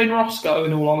to see Jane Roscoe,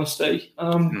 in all honesty.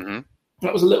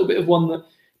 That was a little bit of one that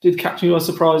did catch me by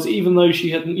surprise, even though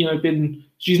she hadn't,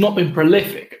 she's not been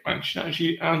prolific at Manchester.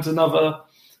 She adds another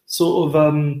sort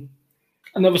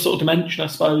of dimension, I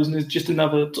suppose, and is just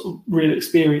another sort of real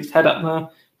experienced head up there,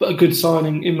 but a good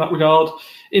signing in that regard.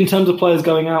 In terms of players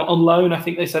going out on loan, I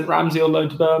think they sent Ramsey on loan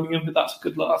to Birmingham, but that's a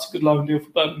good loan deal for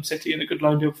Birmingham City and a good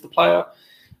loan deal for the player.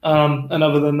 And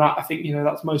other than that, I think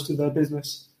that's most of their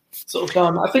business sort of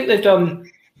done. I think they've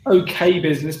done okay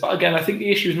business, but again, I think the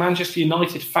issue is Manchester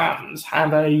United fans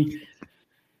have a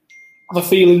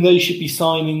feeling they should be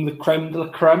signing the creme de la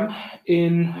creme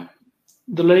in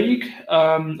the league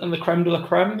and the creme de la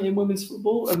creme in women's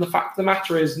football. And the fact of the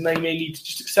matter is, and they may need to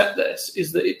just accept this,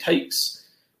 is that it takes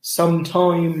some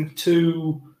time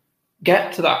to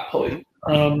get to that point.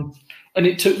 And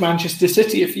it took Manchester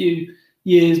City a few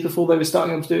years before they were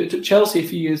starting able to do it. It took Chelsea a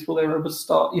few years before they were able to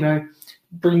start,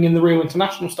 bringing in the real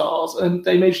international stars. And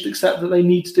they may just accept that they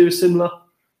need to do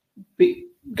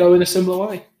go in a similar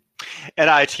way. And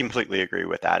I completely agree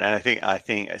with that. And I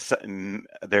think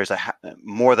there's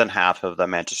more than half of the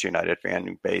Manchester United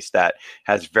fan base that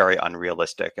has very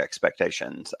unrealistic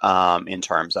expectations in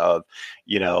terms of,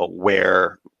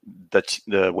 where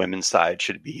the women's side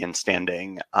should be in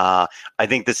standing. I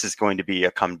think this is going to be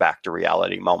a come back to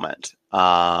reality moment,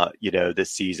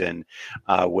 this season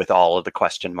with all of the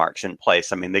question marks in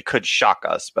place. I mean, they could shock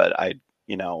us, but I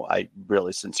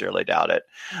really sincerely doubt it.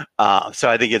 So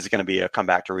I think it's going to be a come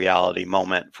back to reality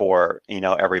moment for,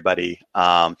 everybody,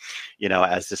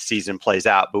 as the season plays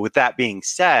out. But with that being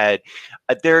said,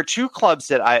 there are two clubs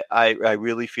that I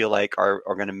really feel like are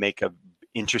going to make a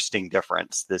interesting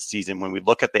difference this season when we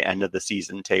look at the end of the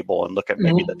season table and look at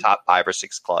maybe the top 5 or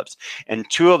 6 clubs. And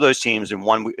two of those teams, and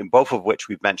both of which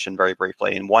we've mentioned very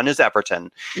briefly, and one is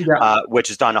Everton, which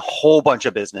has done a whole bunch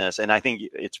of business. And I think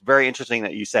it's very interesting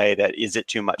that you say that, is it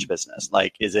too much business?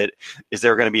 Like, is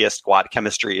there going to be a squad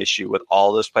chemistry issue with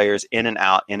all those players in and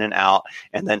out, and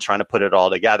then trying to put it all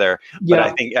together? But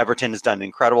I think Everton has done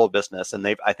incredible business, and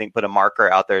they've, I think, put a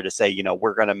marker out there to say,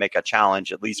 we're going to make a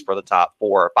challenge at least for the top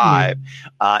 4 or 5.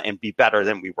 And be better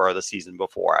than we were the season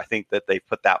before. I think that they've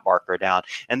put that marker down.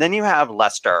 And then you have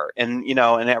Leicester, and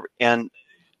and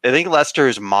I think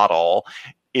Leicester's model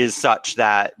is such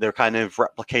that they're kind of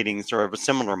replicating sort of a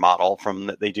similar model from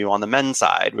that they do on the men's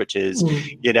side, which is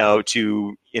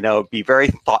to be very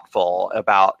thoughtful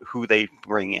about who they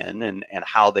bring in and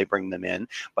how they bring them in.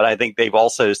 But I think they've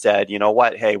also said,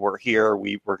 hey, we're here,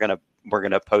 we're going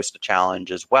to post a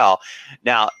challenge as well.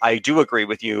 Now, I do agree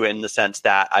with you in the sense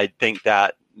that I think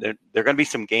that there are going to be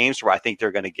some games where I think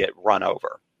they're going to get run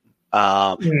over.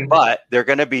 But there are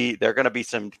going to be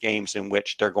some games in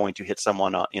which they're going to hit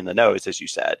someone in the nose, as you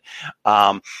said.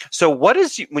 So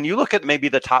when you look at maybe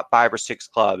the top 5 or 6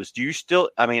 clubs, do you still,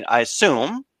 I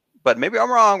assume, but maybe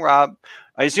I'm wrong, Rob,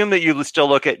 I assume that you still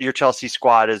look at your Chelsea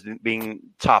squad as being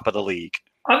top of the league.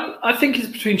 I think it's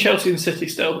between Chelsea and City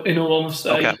still, in all honesty.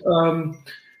 Okay.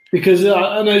 Because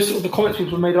I know sort of the comments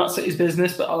people have made about City's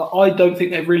business, but I don't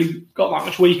think they've really got that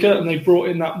much weaker, and they've brought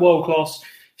in that world-class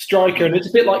striker. And it's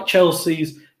a bit like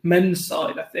Chelsea's men's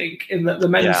side, I think, in that the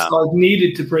men's side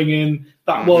needed to bring in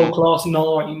that world-class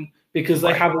 9 because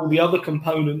they have all the other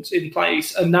components in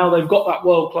place. And now they've got that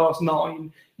world-class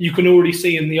 9. You can already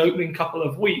see in the opening couple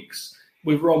of weeks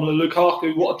with Romelu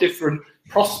Lukaku what a different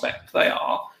prospect they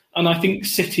are. And I think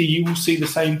City, you will see the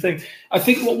same thing. I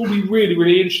think what will be really,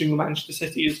 really interesting with Manchester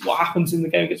City is what happens in the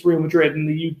game against Real Madrid in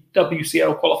the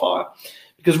WCL qualifier.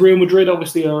 because Real Madrid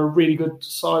obviously are a really good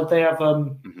side. They have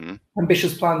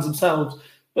ambitious plans themselves,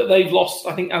 but they've lost,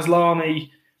 I think, Aslani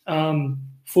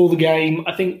for the game.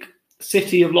 I think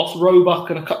City have lost Roebuck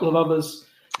and a couple of others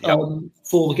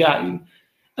for the game.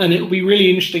 And it will be really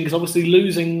interesting because obviously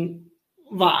losing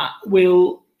that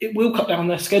will cut down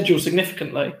their schedule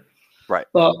significantly. Right.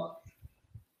 But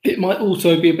it might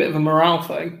also be a bit of a morale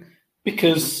thing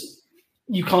because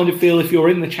you kind of feel if you're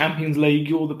in the Champions League,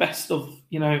 you're the best of,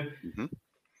 the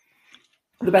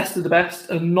best of the best,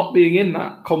 and not being in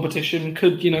that competition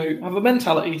could, have a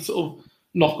mentality sort of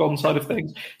knock-on side of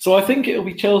things. So I think it'll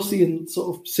be Chelsea and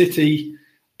sort of City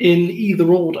in either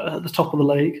order at the top of the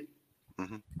league.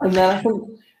 Mm-hmm. And then I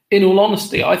think, in all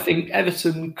honesty, I think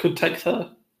Everton could take third.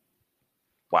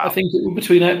 Wow. I think it will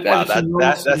between Everton and Arsenal.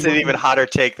 That's an even hotter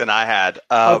take than I had.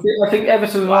 I think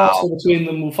Everton and Arsenal between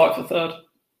them will fight for third.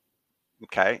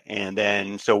 Okay, and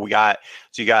then you got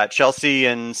Chelsea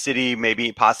and City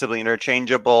maybe possibly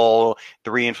interchangeable.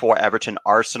 3 and 4 Everton,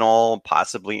 Arsenal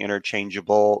possibly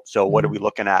interchangeable. So what are we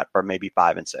looking at for maybe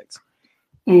 5 and 6?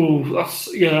 Ooh, that's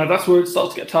where it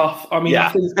starts to get tough. I mean, I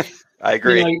think I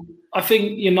agree. I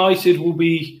think United will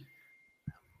be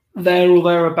there or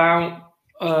thereabout,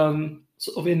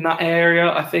 sort of in that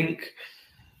area. I think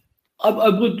I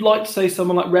would like to say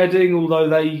someone like Reading, although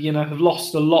they have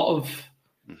lost a lot of.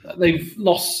 They've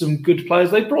lost some good players.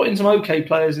 They brought in some okay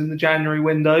players in the January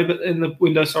window, but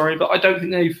I don't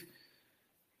think they've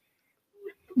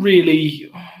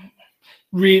really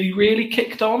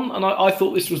kicked on. And I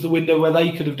thought this was the window where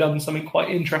they could have done something quite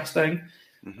interesting.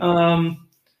 Mm-hmm.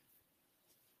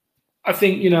 I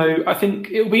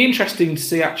think it'll be interesting to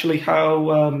see actually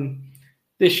how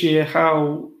this year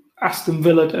how Aston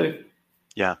Villa do.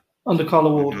 Yeah. Under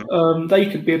Carlo Ward. Mm-hmm. They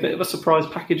could be a bit of a surprise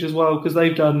package as well because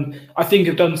have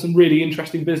done some really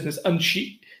interesting business, and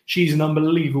she's an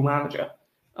unbelievable manager.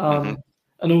 And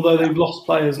although they've lost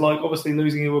players, like obviously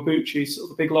losing Iwabuchi, sort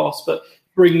of a big loss, but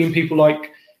bringing in people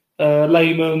like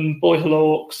Lehman,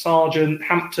 Boyhalawk, Sargent,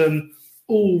 Hampton,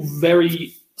 all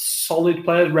very solid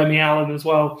players, Remy Allen as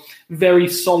well, very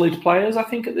solid players, I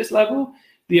think, at this level.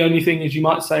 The only thing is you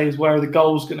might say is where are the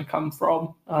goals going to come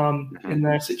from in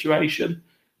their situation.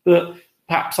 But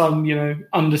perhaps I'm,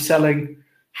 underselling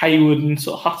Hayward and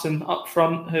sort of Hutton up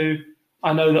front, who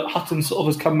I know that Hutton sort of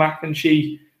has come back and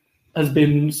she has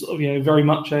been sort of, very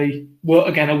much a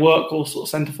workhorse sort of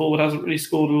centre forward, hasn't really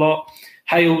scored a lot.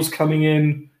 Hale's coming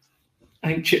in, I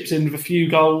think chips in with a few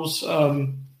goals. But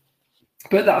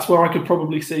that's where I could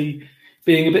probably see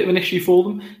being a bit of an issue for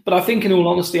them. But I think in all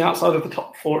honesty, outside of the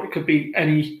top 4, it could be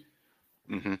any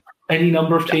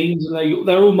number of teams, and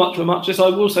they're all much of a muchness. I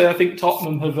will say I think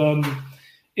Tottenham have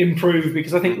improved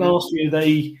because I think last year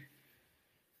they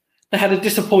had a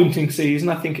disappointing season.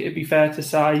 I think it'd be fair to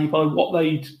say by what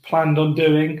they'd planned on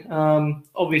doing.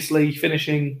 Obviously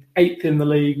finishing 8th in the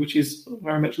league, which is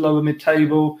very much lower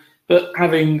mid-table, but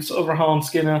having sort of Rahan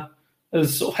Skinner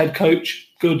as sort of head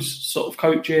coach, good sort of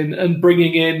coaching, and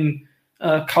bringing in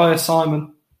Kaya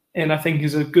Simon in, I think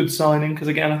is a good signing because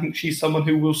again I think she's someone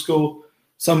who will score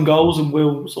some goals and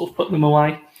will sort of put them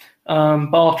away.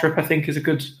 Bartrip, I think, is a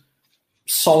good,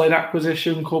 solid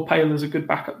acquisition. Corpela's a good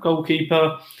backup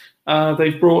goalkeeper.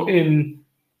 They've brought in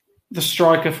the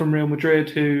striker from Real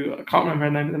Madrid, who I can't remember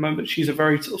her name at the moment, but she's a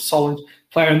very sort of solid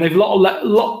player. And they've let a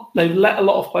lot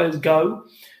of players go.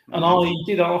 And I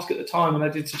did ask at the time, and I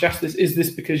did suggest this: is this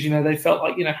because they felt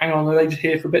like hang on, are they just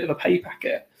here for a bit of a pay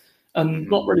packet? And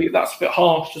not really. That's a bit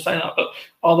harsh to say that, but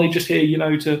are they just here,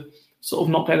 to sort of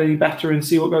not get any better and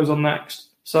see what goes on next?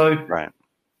 So right.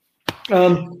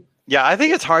 Yeah, I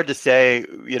think it's hard to say.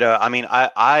 I mean,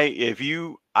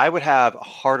 I would have a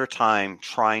harder time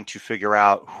trying to figure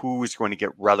out who is going to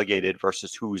get relegated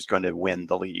versus who's going to win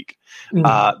the league,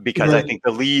 because I think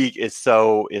the league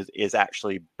is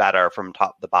actually better from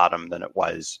top to bottom than it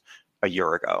was a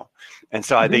year ago, and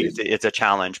so I think it's a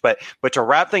challenge. But to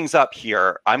wrap things up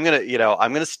here, I'm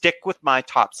gonna stick with my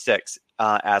top 6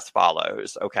 as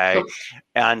follows. Okay,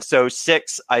 and so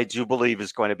 6 I do believe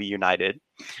is going to be United,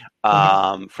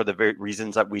 for the very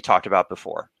reasons that we talked about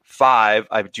before. 5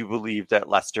 I do believe that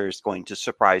Leicester is going to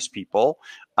surprise people,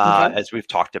 as we've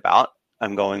talked about.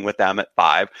 I'm going with them at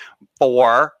 5.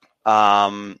 4. Wait a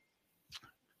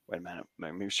minute,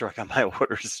 make sure I got my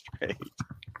orders straight.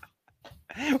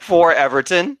 4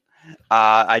 Everton.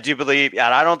 I do believe,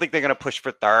 and I don't think they're going to push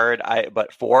for 3rd.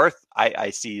 But 4th, I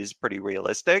see is pretty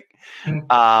realistic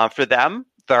for them.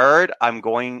 3rd, I'm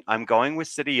going with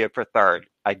City for 3rd.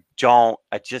 I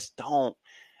just don't.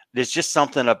 There's just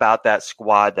something about that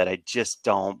squad that I just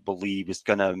don't believe is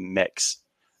going to mix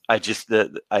I just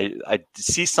I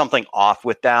see something off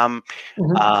with them.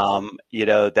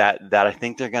 That I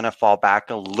think they're going to fall back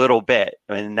a little bit,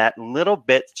 and that little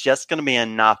bit's just going to be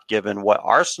enough given what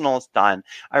Arsenal's done.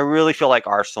 I really feel like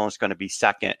Arsenal is going to be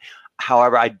second.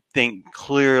 However, I think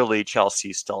clearly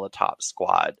Chelsea's still the top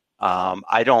squad.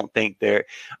 I don't think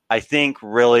I think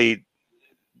really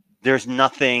there's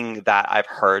nothing that I've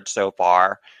heard so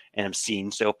far and have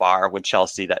seen so far with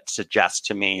Chelsea that suggests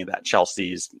to me that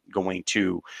Chelsea's going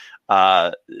to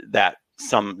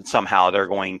somehow they're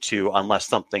going to, unless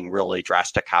something really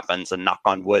drastic happens, and knock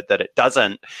on wood that it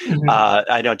doesn't.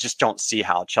 I don't see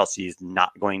how Chelsea is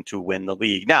not going to win the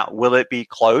league. Now, will it be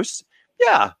close?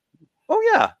 Yeah. Oh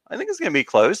yeah, I think it's going to be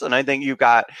close, and I think you've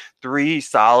got 3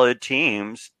 solid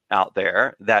teams out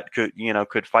there that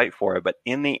could fight for it. But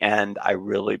in the end, I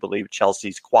really believe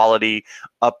Chelsea's quality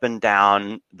up and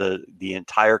down the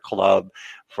entire club,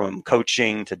 from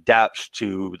coaching to depth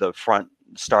to the front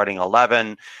starting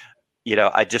 11.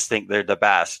 I just think they're the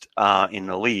best in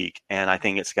the league, and I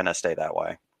think it's going to stay that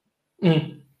way.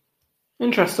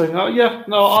 Interesting.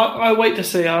 I wait to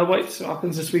see. I wait to see what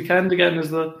happens this weekend again.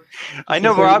 I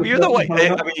know, Rob, you're the way.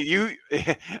 I mean,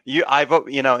 I've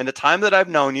in the time that I've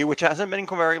known you, which hasn't been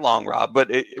very long, Rob, but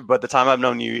the time I've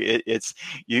known you,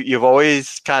 you've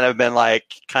always kind of been like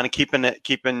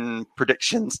keeping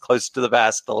predictions close to the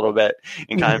vest a little bit,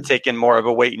 and kind of taking more of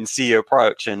a wait and see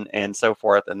approach and so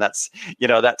forth, and that's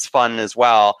fun as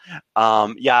well.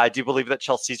 I do believe that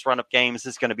Chelsea's run of games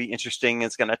is going to be interesting.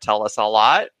 It's going to tell us a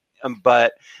lot.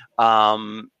 But,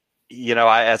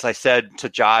 as I said to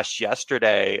Josh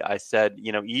yesterday, I said,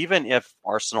 even if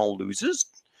Arsenal loses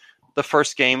the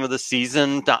first game of the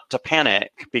season, not to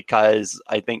panic, because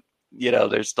I think,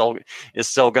 there's still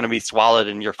going to be swallowed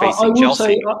in your face. I will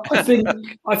Chelsea. Say,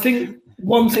 I think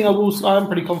one thing I'm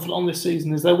pretty confident on this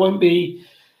season is there won't be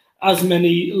as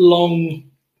many long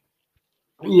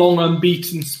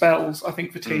unbeaten spells, I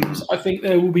think, for teams. I think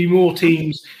there will be more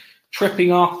teams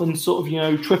tripping up and sort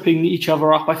of, tripping each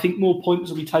other up. I think more points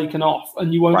will be taken off,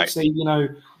 and you won't see,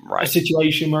 a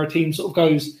situation where a team sort of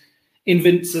goes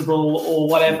invincible or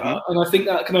whatever. And I think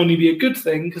that can only be a good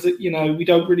thing, because, we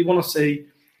don't really want to see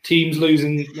teams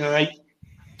losing, 8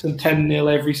 to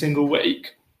 10-0 every single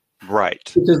week.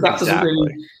 Right. Because that doesn't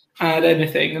really add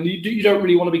anything. And you don't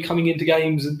really want to be coming into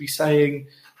games and be saying,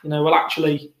 well,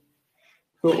 actually...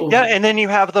 Yeah, and then you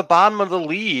have the bottom of the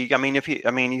league. I mean,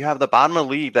 you have the bottom of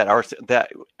the league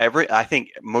I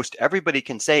think most everybody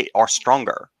can say are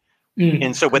stronger.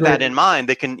 And so with that in mind,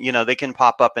 they can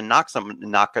pop up and knock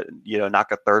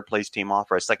a third place team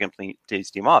off or a second place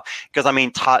team off. Because I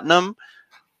mean, Tottenham,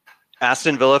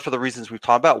 Aston Villa, for the reasons we've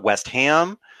talked about, West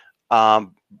Ham,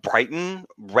 Brighton,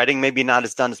 Reading, maybe not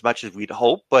as done as much as we'd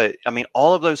hope, but I mean,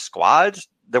 all of those squads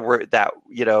that were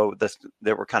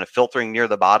kind of filtering near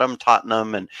the bottom,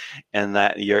 Tottenham and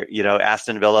that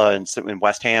Aston Villa and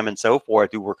West Ham and so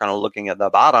forth, who were kind of looking at the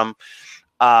bottom,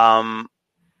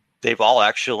 they've all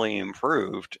actually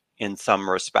improved in some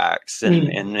respects,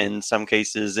 and in some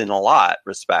cases in a lot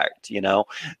respect,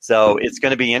 so it's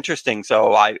going to be interesting.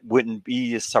 So I wouldn't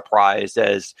be as surprised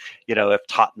as, if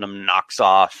Tottenham knocks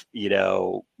off,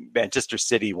 Manchester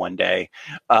City one day,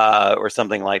 or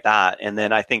something like that. And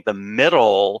then I think the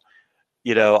middle,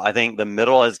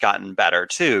 has gotten better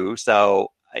too.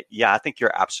 So I think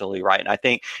you're absolutely right. And I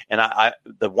think,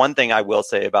 the one thing I will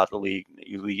say about the league,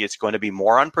 it's going to be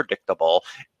more unpredictable,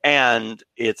 and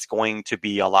it's going to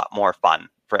be a lot more fun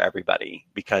for everybody,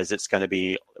 because it's going to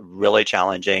be really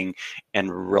challenging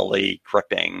and really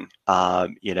gripping.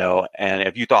 And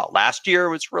if you thought last year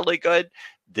was really good,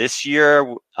 this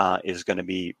year is going to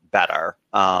be better.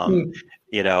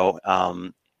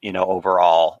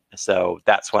 Overall. So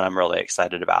that's what I'm really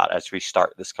excited about as we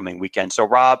start this coming weekend. So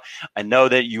Rob, I know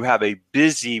that you have a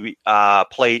busy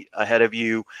plate ahead of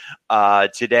you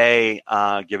today,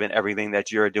 given everything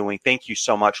that you're doing. Thank you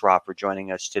so much, Rob, for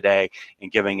joining us today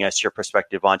and giving us your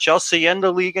perspective on Chelsea and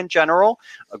the league in general.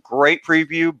 A great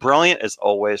preview. Brilliant as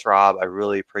always, Rob. I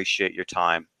really appreciate your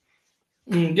time.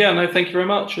 Thank you very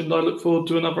much. And I look forward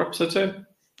to another episode too.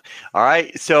 All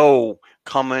right. So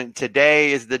coming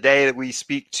today is the day that we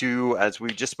speak to, as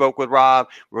we just spoke with Rob,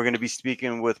 we're going to be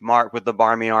speaking with Mark with the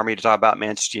Barmy Army to talk about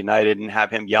Manchester United and have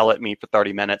him yell at me for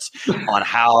 30 minutes on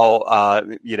how,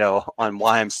 on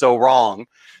why I'm so wrong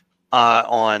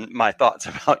on my thoughts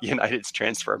about United's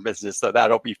transfer business. So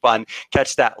that'll be fun.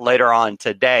 Catch that later on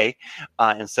today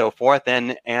and so forth.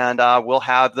 And we'll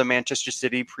have the Manchester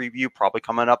City preview probably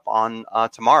coming up on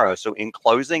tomorrow. So in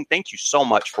closing, thank you so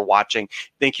much for watching.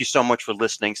 Thank you so much for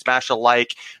listening. Smash a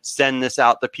like, send this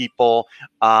out to people.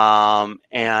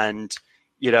 And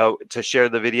to share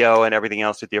the video and everything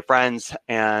else with your friends,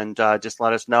 and just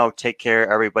let us know. Take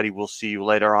care, everybody. We'll see you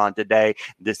later on today.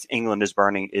 This England is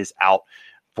Burning is out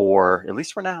for, at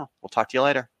least for now. We'll talk to you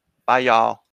later. Bye, y'all.